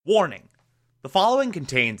Warning: the following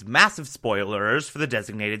contains massive spoilers for the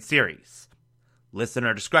designated series.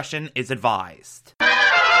 Listener discretion is advised.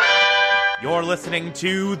 You're listening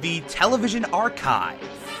to The Television Archive,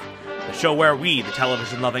 the show where we, the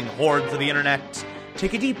television-loving hordes of the internet,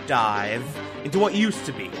 take a deep dive into what used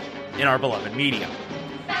to be in our beloved medium.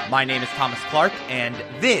 My name is Thomas Clark, and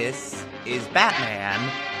this is Batman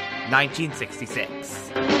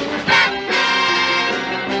 1966.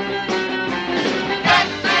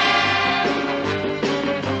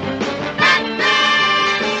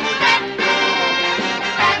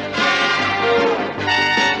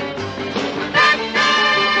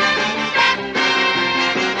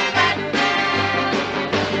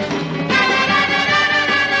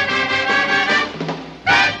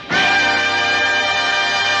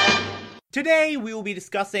 Today, we will be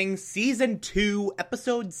discussing Season 2,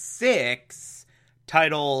 Episode 6,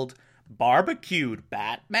 titled Barbecued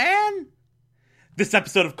Batman? This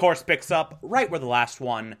episode, of course, picks up right where the last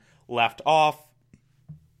one left off.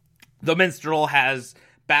 The Minstrel has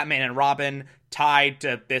Batman and Robin tied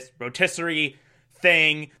to this rotisserie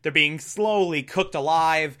thing. They're being slowly cooked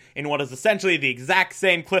alive in what is essentially the exact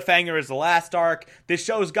same cliffhanger as the last arc. This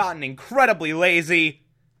show's gotten incredibly lazy.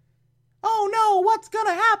 Oh no, what's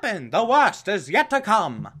gonna happen? The worst is yet to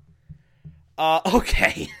come.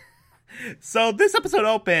 Okay. So this episode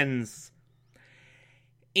opens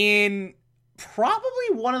in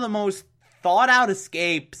probably one of the most thought out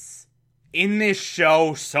escapes in this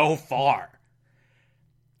show so far.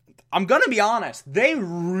 I'm gonna be honest, they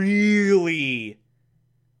really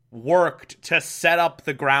worked to set up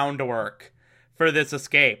the groundwork for this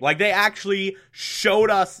escape. Like, they actually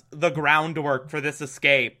showed us the groundwork for this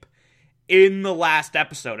escape in the last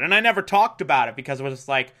episode. And I never talked about it because it was just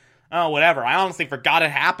like, oh, whatever. I honestly forgot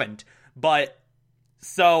it happened. But,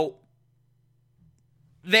 so,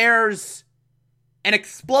 there's an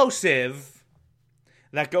explosive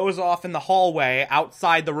that goes off in the hallway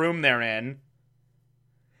outside the room they're in.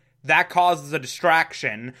 That causes a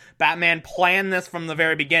distraction. Batman planned this from the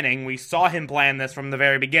very beginning. We saw him plan this from the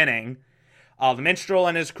very beginning. The Minstrel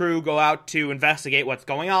and his crew go out to investigate what's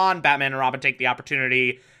going on. Batman and Robin take the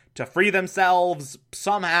opportunity to free themselves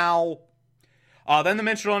somehow. Then the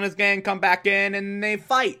Minstrel and his gang come back in and they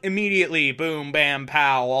fight immediately. Boom, bam,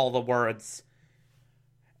 pow, all the words.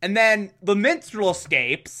 And then the Minstrel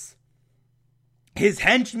escapes. His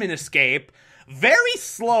henchmen escape very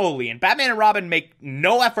slowly, and Batman and Robin make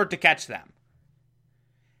no effort to catch them.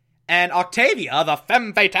 And Octavia, the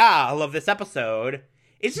femme fatale of this episode,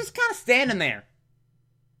 is just kind of standing there.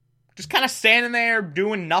 Just kind of standing there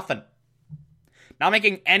doing nothing. Not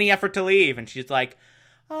making any effort to leave. And she's like,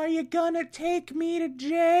 are you gonna take me to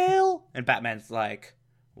jail? And Batman's like,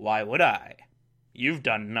 why would I? You've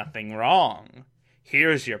done nothing wrong.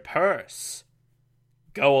 Here's your purse.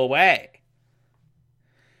 Go away.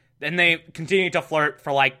 Then they continue to flirt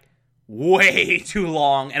for like way too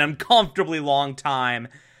long, an uncomfortably long time.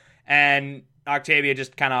 And Octavia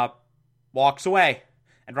just kind of walks away.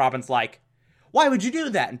 And Robin's like, why would you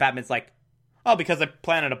do that? And Batman's like, oh, because I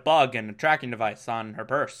planted a bug and a tracking device on her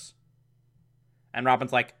purse. And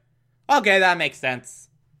Robin's like, okay, that makes sense.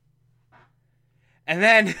 And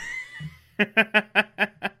then,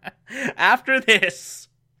 after this,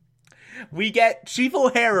 we get Chief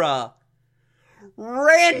O'Hara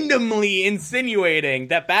randomly insinuating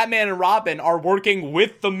that Batman and Robin are working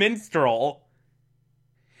with the Minstrel.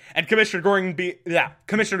 And Commissioner Gordon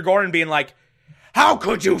being like, how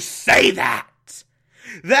could you say that?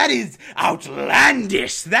 That is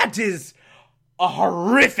outlandish. That is a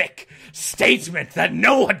horrific statement that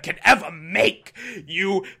no one can ever make.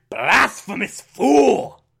 You blasphemous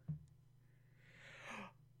fool.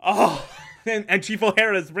 Oh, and Chief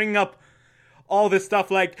O'Hara is bringing up all this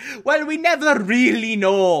stuff like, well, we never really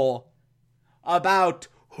know about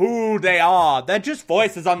who they are. They're just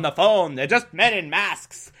voices on the phone. They're just men in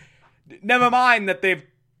masks. Never mind that they've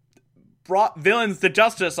brought villains to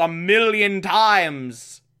justice 1,000,000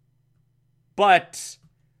 times. But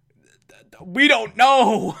we don't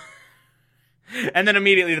know. And then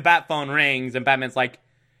immediately the bat phone rings and Batman's like,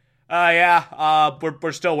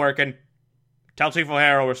 we're still working. Tell Chief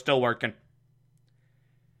O'Hara we're still working.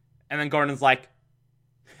 And then Gordon's like,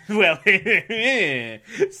 well,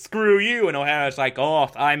 screw you. And O'Hara's like, oh,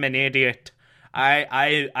 I'm an idiot.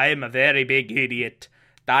 I am a very big idiot.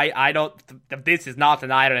 I don't, this is not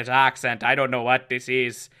an Irish accent. I don't know what this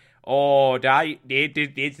is. Oh,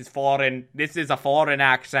 this is foreign. This is a foreign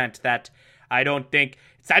accent that I don't think,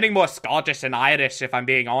 it's sounding more Scottish than Irish, if I'm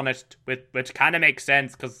being honest, which kind of makes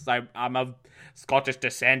sense, because I'm of Scottish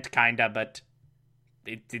descent, kind of, but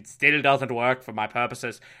it still doesn't work for my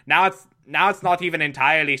purposes. Now now it's not even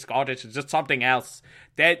entirely Scottish, it's just something else.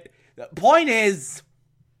 The point is,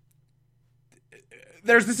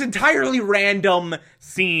 there's this entirely random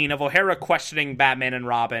scene of O'Hara questioning Batman and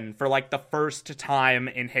Robin for, like, the first time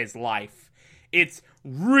in his life. It's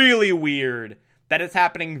really weird that it's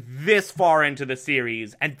happening this far into the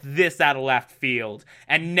series and this out of left field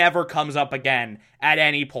and never comes up again at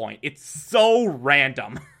any point. It's so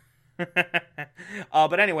random.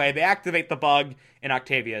 But anyway, they activate the bug in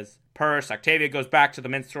Octavia's purse. Octavia goes back to the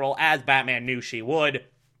minstrel as Batman knew she would.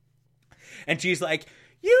 And she's like,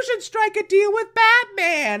 you should strike a deal with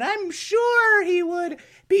Batman. I'm sure he would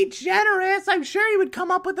be generous. I'm sure he would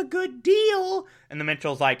come up with a good deal. And the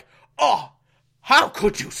minstrel's like, oh, how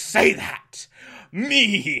could you say that?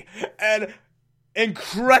 Me, an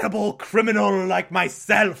incredible criminal like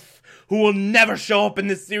myself, who will never show up in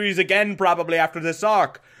this series again probably after this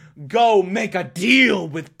arc, go make a deal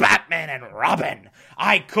with Batman and Robin.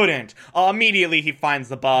 I couldn't. Immediately he finds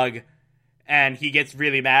the bug, and he gets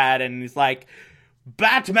really mad, and he's like,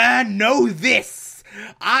 Batman, know this.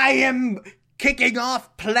 I am kicking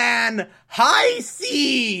off plan High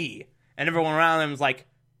C. And everyone around him is like,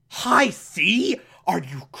 High C? Are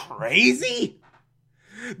you crazy?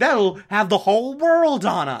 That'll have the whole world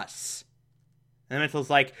on us. And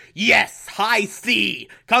Minstrel's like, yes, High C.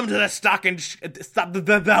 Come to the stock exchange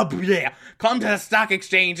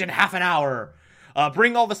in half an hour.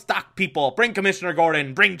 Bring all the stock people. Bring Commissioner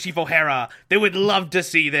Gordon. Bring Chief O'Hara. They would love to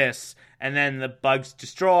see this. And then the bug's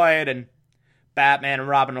destroyed, and Batman and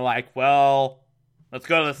Robin are like, well, let's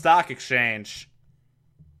go to the stock exchange.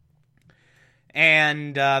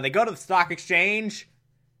 And they go to the stock exchange,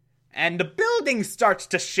 and the building starts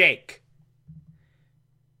to shake.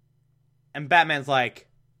 And Batman's like,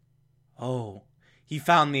 oh, he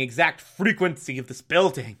found the exact frequency of this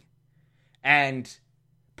building. And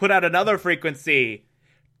put out another frequency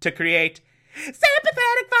to create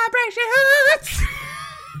sympathetic vibrations.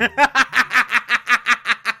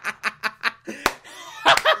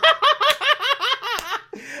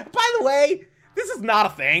 By the way, this is not a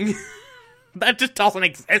thing. That just doesn't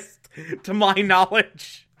exist, to my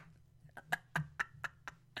knowledge.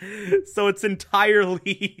 So it's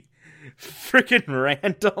entirely freaking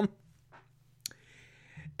random.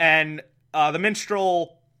 And the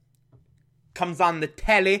minstrel comes on the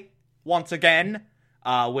telly once again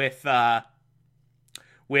with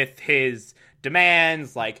his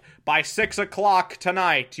demands, like, by 6 o'clock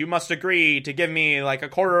tonight, you must agree to give me, like,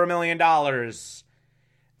 $250,000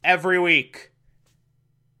 every week.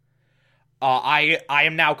 I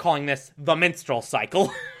am now calling this the minstrel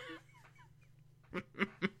cycle.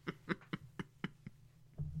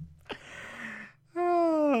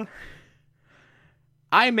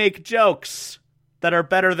 I make jokes that are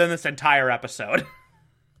better than this entire episode,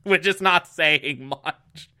 which is not saying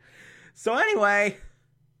much. So anyway,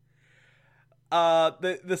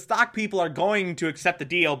 the stock people are going to accept the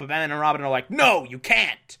deal, but Batman and Robin are like, no, you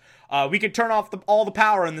can't. We could turn off all the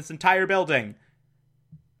power in this entire building.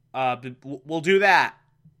 We'll do that.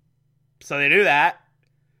 So they do that.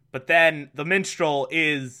 But then the minstrel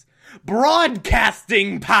is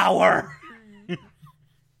broadcasting power.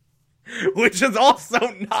 Which is also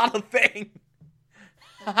not a thing.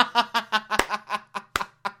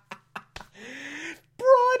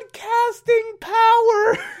 Broadcasting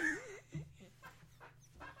power.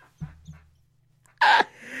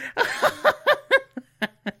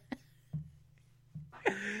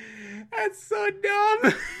 That's so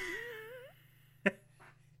dumb.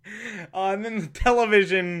 And then the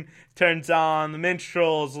television turns on. The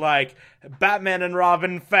minstrel's like, Batman and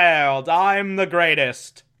Robin failed. I'm the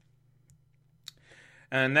greatest.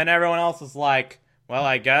 And then everyone else is like, well,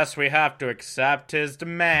 I guess we have to accept his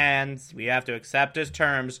demands. We have to accept his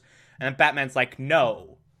terms. And then Batman's like,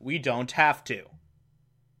 no, we don't have to.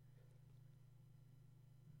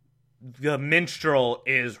 The minstrel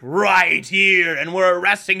is right here, and we're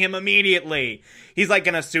arresting him immediately. He's like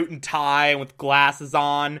in a suit and tie and with glasses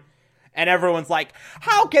on. And everyone's like,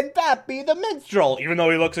 how can that be the minstrel? Even though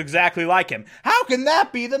he looks exactly like him. How can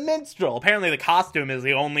that be the minstrel? Apparently the costume is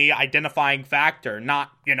the only identifying factor,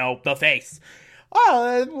 not, the face.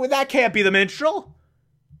 Oh, that can't be the minstrel.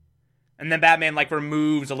 And then Batman,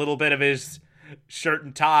 removes a little bit of his shirt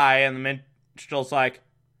and tie, and the minstrel's like,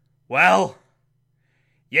 well,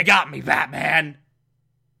 you got me, Batman.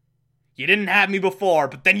 You didn't have me before,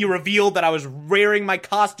 but then you revealed that I was wearing my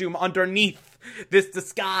costume underneath this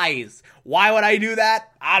disguise. Why would I do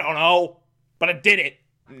that? I don't know, but I did it,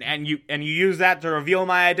 and you use that to reveal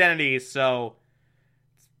my identity. So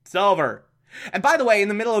it's over. And by the way, in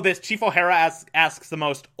the middle of this, Chief O'Hara asks the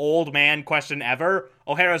most old man question ever.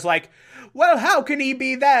 O'Hara's like, well, how can he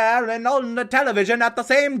be there and on the television at the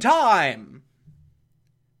same time?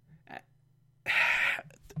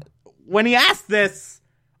 When he asked this,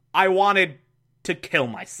 I wanted to kill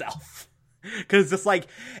myself. Because it's like,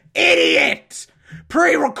 idiot!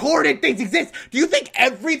 Pre-recorded things exist! Do you think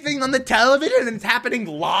everything on the television is happening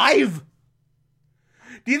live?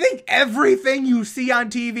 Do you think everything you see on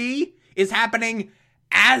TV is happening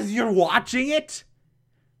as you're watching it?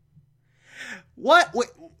 What? Wait,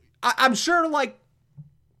 I'm sure, like,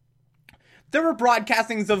 there were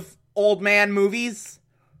broadcastings of old man movies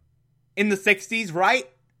in the 60s, right?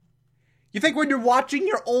 You think when you're watching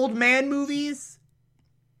your old man movies,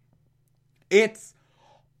 it's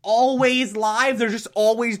always live? They're just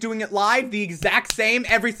always doing it live, the exact same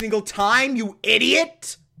every single time, you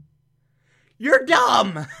idiot? You're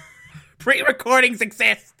dumb. Pre-recordings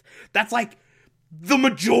exist. That's like the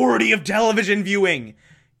majority of television viewing.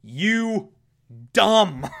 You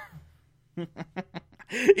dumb.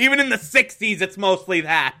 Even in the 60s, it's mostly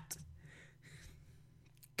that.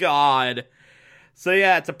 God. So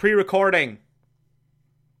yeah, it's a pre-recording.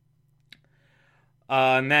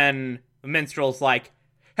 And then the minstrel's like,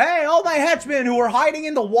 hey, all my henchmen who are hiding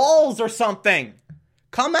in the walls or something,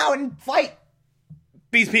 come out and fight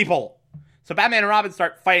these people. So Batman and Robin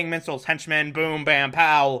start fighting Minstrel's henchmen. Boom, bam,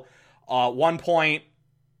 pow. One point,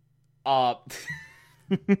 I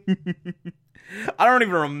don't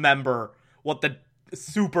even remember what the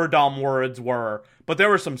super dumb words were, but there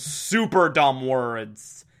were some super dumb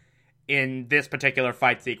words in this particular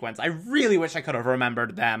fight sequence. I really wish I could have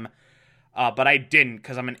remembered them, but I didn't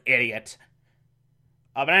because I'm an idiot.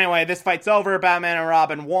 But anyway, this fight's over. Batman and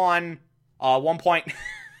Robin won. One point...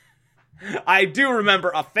 I do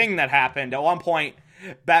remember a thing that happened. At one point,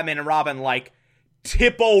 Batman and Robin, like,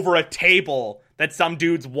 tip over a table that some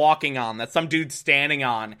dude's walking on, that some dude's standing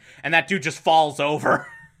on, and that dude just falls over.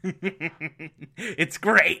 It's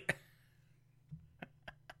great.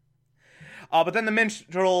 But then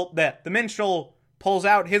the minstrel pulls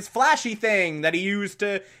out his flashy thing that he used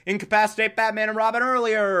to incapacitate Batman and Robin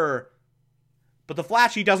earlier. But the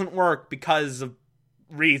flashy doesn't work because of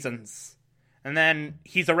reasons. And then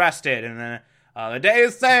he's arrested, and then the day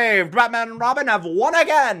is saved. Batman and Robin have won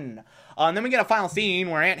again. And then we get a final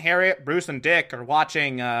scene where Aunt Harriet, Bruce, and Dick are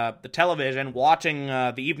watching the television, watching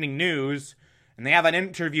the evening news, and they have an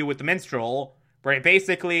interview with the minstrel where he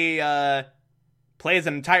basically plays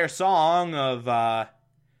an entire song of,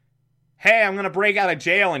 hey, I'm gonna break out of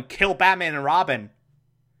jail and kill Batman and Robin.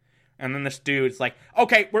 And then this dude's like,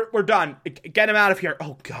 okay, we're done. Get him out of here.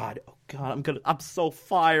 Oh God, I'm so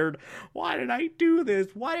fired. Why did I do this?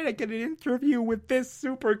 Why did I get an interview with this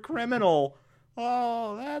super criminal?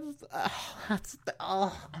 I'm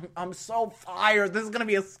so fired. This is gonna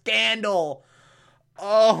be a scandal.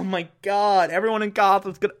 Oh my God, everyone in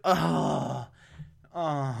Gotham's gonna,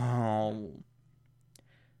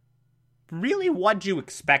 Really, what'd you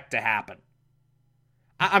expect to happen?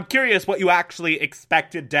 I'm curious what you actually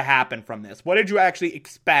expected to happen from this. What did you actually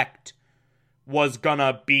expect was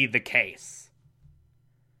gonna be the case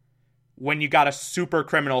when you got a super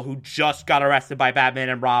criminal who just got arrested by Batman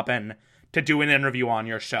and Robin to do an interview on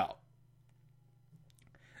your show?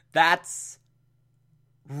 That's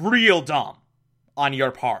real dumb on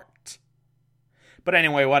your part. But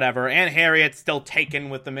anyway, whatever. Aunt Harriet's still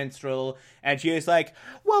taken with the minstrel, and she's like,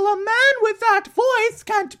 well, a man with that voice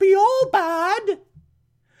can't be all bad.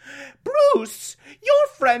 Bruce, you're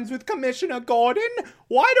friends with Commissioner Gordon.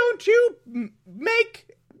 Why don't you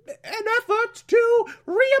make an effort to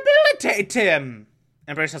rehabilitate him?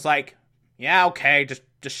 And Bruce is like, yeah, okay, just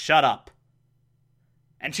shut up.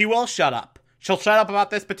 And she will shut up. She'll shut up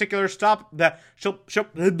about this particular stuff. She'll shut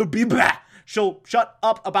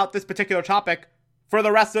up about this particular topic for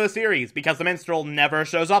the rest of the series because the minstrel never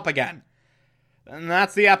shows up again. And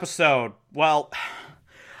that's the episode. Well,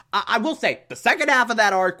 I will say, the second half of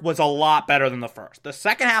that arc was a lot better than the first. The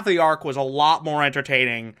second half of the arc was a lot more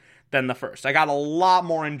entertaining than the first. I got a lot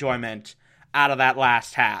more enjoyment out of that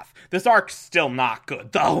last half. This arc's still not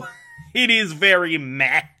good, though. It is very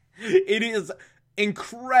meh. It is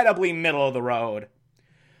incredibly middle of the road.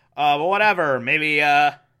 But whatever. Maybe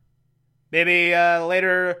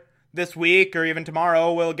later this week or even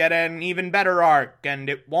tomorrow we'll get an even better arc, and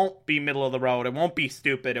it won't be middle of the road. It won't be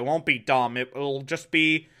stupid. It won't be dumb. It'll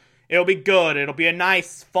be good. It'll be a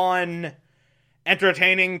nice, fun,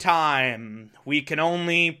 entertaining time. We can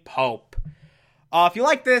only hope. If you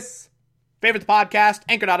like this, favorite the podcast,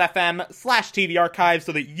 anchor.fm/TV archive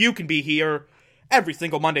so that you can be here every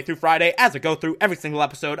single Monday through Friday as I go through every single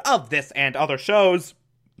episode of this and other shows.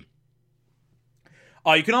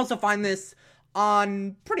 You can also find this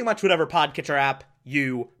on pretty much whatever podcatcher app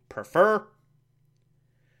you prefer.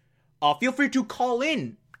 Feel free to call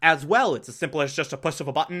in as well. It's as simple as just a push of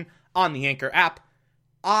a button on the Anchor app.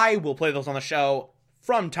 I will play those on the show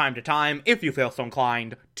from time to time if you feel so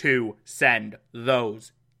inclined to send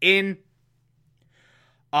those in.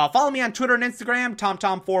 Follow me on Twitter and Instagram,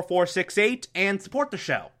 TomTom4468, and support the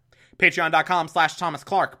show. Patreon.com/Thomas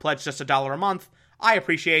Clark. Pledge just $1 a month. I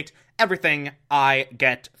appreciate everything I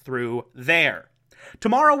get through there.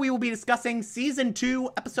 Tomorrow we will be discussing Season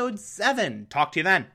 2, Episode 7. Talk to you then.